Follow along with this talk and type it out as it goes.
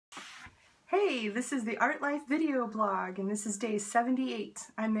Hey, this is the Art Life video blog, and this is day 78.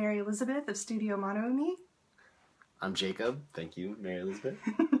 I'm MaryElizabeth of Studio Mono&ME. I'm Jacob. Thank you, MaryElizabeth.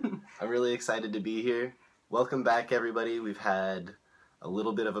 I'm really excited to be here. Welcome back, everybody. We've had a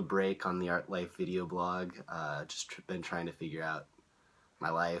little bit of a break on the Art Life video blog. Just been trying to figure out my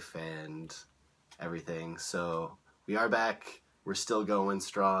life and everything. So we are back. We're still going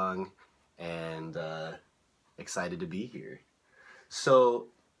strong and excited to be here. So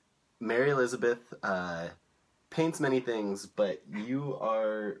MaryElizabeth paints many things, but you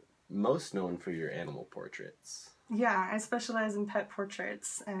are most known for your animal portraits. Yeah, I specialize in pet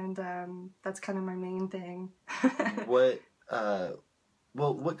portraits, and that's kind of my main thing. What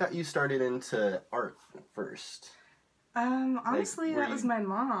got you started into art first? Honestly, that was my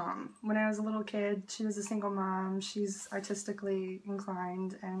mom. When I was a little kid, she was a single mom. She's artistically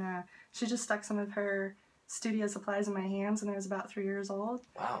inclined, and she just stuck some of her studio supplies in my hands when I was about 3 years old.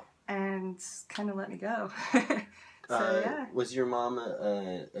 Wow. And kind of let me go. So, yeah. Was your mom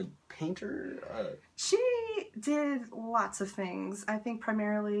a painter? She did lots of things. I think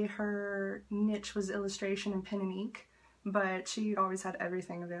primarily her niche was illustration and pen and ink, but she always had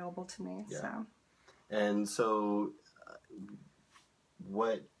everything available to me. Yeah. So. And so,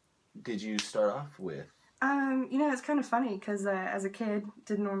 what did you start off with? It's kind of funny because as a kid,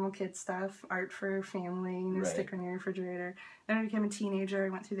 did normal kid stuff, art for family, Right. sticker in your refrigerator. Then I became a teenager. I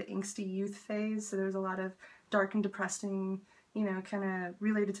went through the angsty youth phase, so there was a lot of dark and depressing, kind of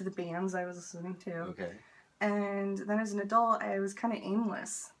related to the bands I was listening to. Okay. And then as an adult, I was kind of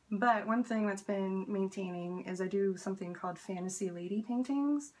aimless. But one thing that's been maintaining is I do something called fantasy lady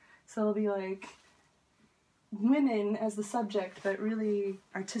paintings. So it'll be like women as the subject, but really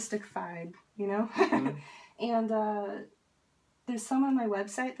artistic-fied, Mm-hmm. And there's some on my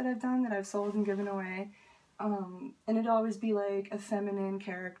website that I've done that I've sold and given away. And it'd always be like a feminine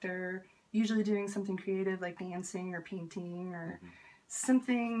character, usually doing something creative like dancing or painting or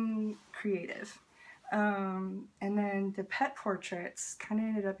something creative. And then the pet portraits kind of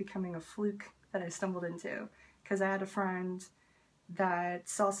ended up becoming a fluke that I stumbled into because I had a friend that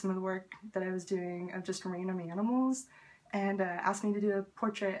saw some of the work that I was doing of just random animals and asked me to do a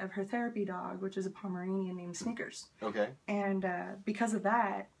portrait of her therapy dog, which is a Pomeranian named Sneakers. Okay. And because of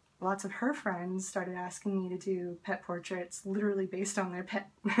that, lots of her friends started asking me to do pet portraits literally based on their pet.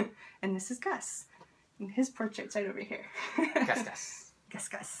 And this is Gus. And his portrait's right over here. Gus.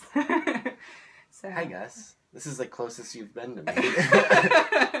 Gus. So, Hi, Gus. This is the closest you've been to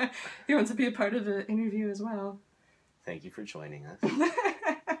me. He wants to be a part of the interview as well. Thank you for joining us.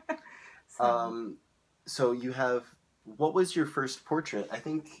 So you have... What was your first portrait? I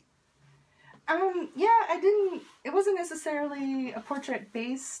think... It wasn't necessarily a portrait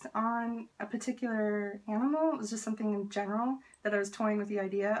based on a particular animal. It was just something in general that I was toying with the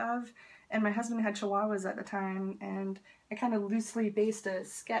idea of. And my husband had Chihuahuas at the time, and I kind of loosely based a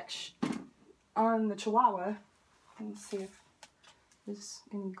sketch on the Chihuahua. Let's see if there's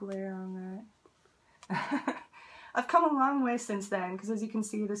any glare on that. I've come a long way since then, because as you can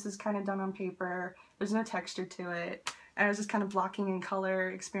see, this is kind of done on paper. There's no texture to it. And I was just kind of blocking in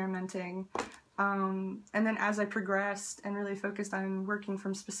color, experimenting. And then as I progressed and really focused on working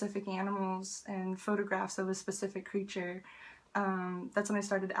from specific animals and photographs of a specific creature, that's when I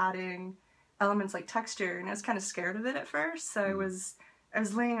started adding elements like texture. And I was kind of scared of it at first, so I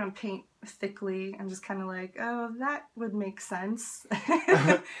was laying on paint thickly and just kind of like, oh, that would make sense.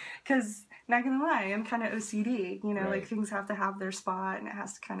 Because, not gonna lie, I'm kind of OCD, Right. like things have to have their spot and it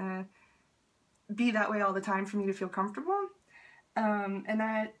has to kind of be that way all the time for me to feel comfortable. And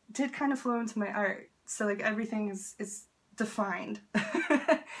that did kind of flow into my art. So like everything is defined.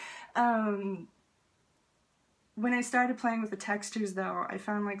 When I started playing with the textures though, I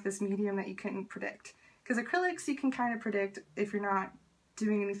found like this medium that you couldn't predict. Because acrylics you can kind of predict if you're not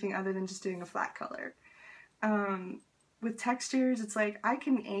doing anything other than just doing a flat color. With textures, it's like I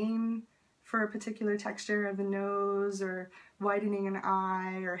can aim for a particular texture of the nose or widening an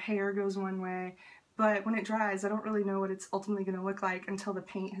eye or hair goes one way, but when it dries, I don't really know what it's ultimately going to look like until the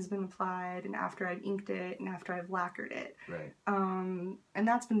paint has been applied and after I've inked it and after I've lacquered it. Right. And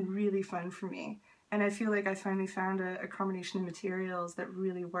that's been really fun for me. And I feel like I finally found a combination of materials that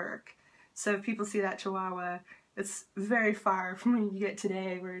really work. So if people see that Chihuahua, it's very far from what you get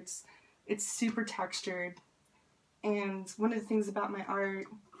today where it's super textured. And one of the things about my art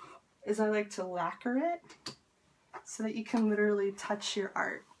is I like to lacquer it so that you can literally touch your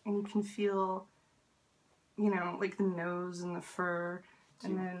art and you can feel, like the nose and the fur,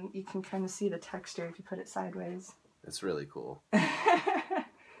 and then you can kind of see the texture if you put it sideways. That's really cool.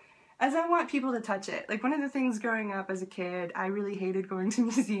 as I want people to touch it. Like, one of the things growing up as a kid, I really hated going to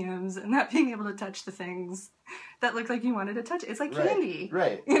museums and not being able to touch the things that look like you wanted to touch it. It's like candy.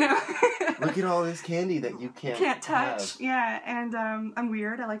 Right. You know? Look at all this candy that you can't touch. have. Yeah, and I'm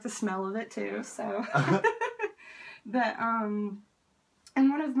weird. I like the smell of it too, so. But, and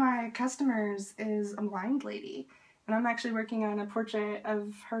one of my customers is a blind lady. And I'm actually working on a portrait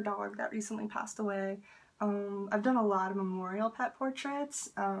of her dog that recently passed away. I've done a lot of memorial pet portraits.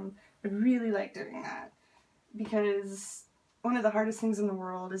 I really like doing that because one of the hardest things in the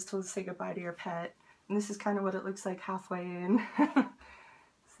world is to say goodbye to your pet. And this is kind of what it looks like halfway in.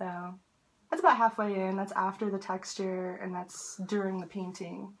 So that's about halfway in. That's after the texture and that's during the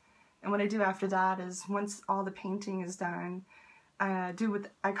painting. And what I do after that is once all the painting is done, I do what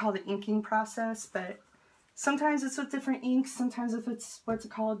I call the inking process, but sometimes it's with different inks, sometimes if it's what's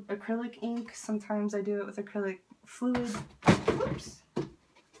called acrylic ink, sometimes I do it with acrylic fluid. Whoops.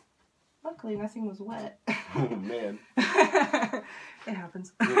 Luckily nothing was wet. Oh man. It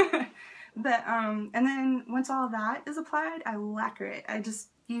happens. Yeah. But, and then once all that is applied, I lacquer it. I just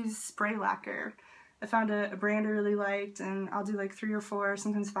use spray lacquer. I found a brand I really liked, and I'll do like 3 or 4,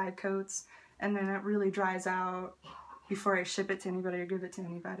 sometimes 5 coats, and then it really dries out before I ship it to anybody or give it to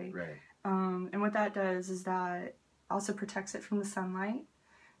anybody. Right. And what that does is that also protects it from the sunlight.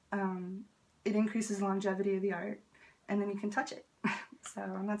 It increases the longevity of the art, and then you can touch it. So,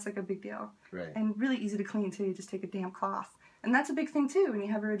 and that's like a big deal. Right. And really easy to clean too. You just take a damp cloth. And that's a big thing too. When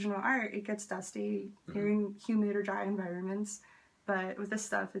you have original art, it gets dusty. You're in humid or dry environments. But with this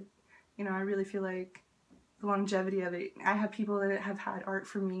stuff, it, you know, I really feel like the longevity of it. I have people that have had art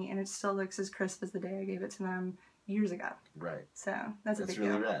from me, and it still looks as crisp as the day I gave it to them years ago. Right. So that's a big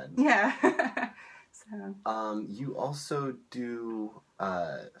really deal. Rad. Yeah. So. You also do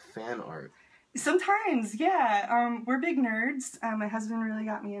fan art. Sometimes, yeah. We're big nerds. My husband really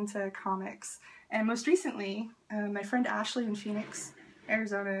got me into comics. And most recently, my friend Ashley in Phoenix,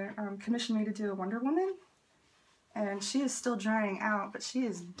 Arizona, commissioned me to do a Wonder Woman. And she is still drying out, but she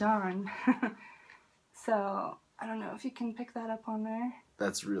is done. So, I don't know if you can pick that up on there.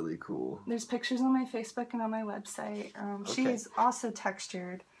 That's really cool. There's pictures on my Facebook and on my website. She Okay. is also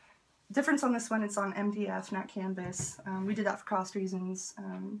textured. Difference on this one, it's on MDF, not canvas. We did that for cost reasons.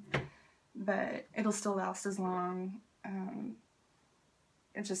 But it'll still last as long.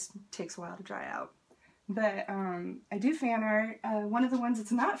 It just takes a while to dry out. But I do fan art. One of the ones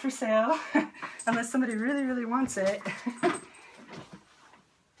that's not for sale, unless somebody really, really wants it,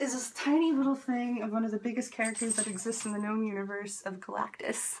 is this tiny little thing of one of the biggest characters that exists in the known universe of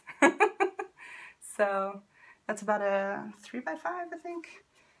Galactus. So that's about a 3x5, I think.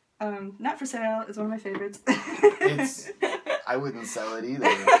 Not for sale. It's one of my favorites. I wouldn't sell it either.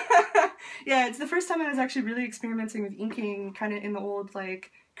 Yeah, it's the first time I was actually really experimenting with inking, kind of in the old,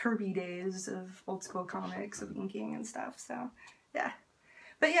 like, Kirby days of old school comics of inking and stuff, so, yeah.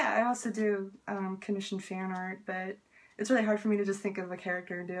 But yeah, I also do commissioned fan art, but it's really hard for me to just think of a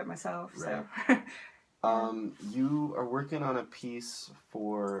character and do it myself, so. Right. You are working on a piece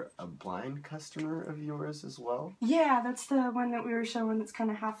for a blind customer of yours as well? Yeah, that's the one that we were showing that's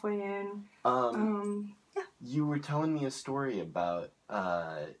kind of halfway in. Yeah. You were telling me a story about,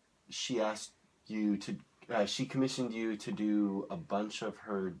 she asked you to, she commissioned you to do a bunch of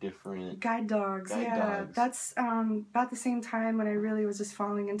her different... Guide dogs, yeah. Dogs. That's about the same time when I really was just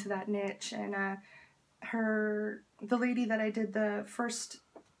falling into that niche, and the lady that I did the first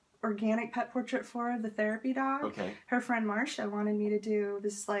organic pet portrait for, the therapy dog, Okay. her friend Marcia wanted me to do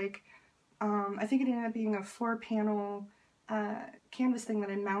this, like, I think it ended up being a 4-panel canvas thing that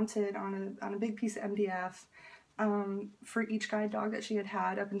I mounted on a big piece of MDF for each guide dog that she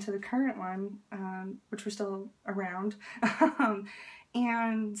had up into the current one, which were still around.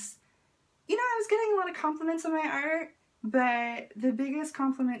 And, you know, I was getting a lot of compliments on my art, but the biggest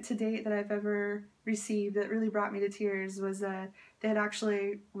compliment to date that I've ever received that really brought me to tears was that they had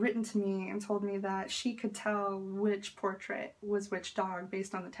actually written to me and told me that she could tell which portrait was which dog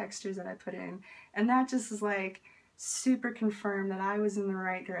based on the textures that I put in. And that just is like super confirmed that I was in the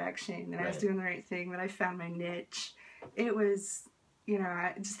right direction, that I was doing the right thing, that I found my niche. It was, you know,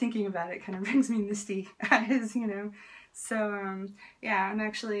 just thinking about it kind of brings me misty eyes, you know. So, yeah, I'm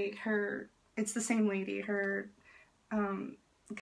actually it's the same lady. Her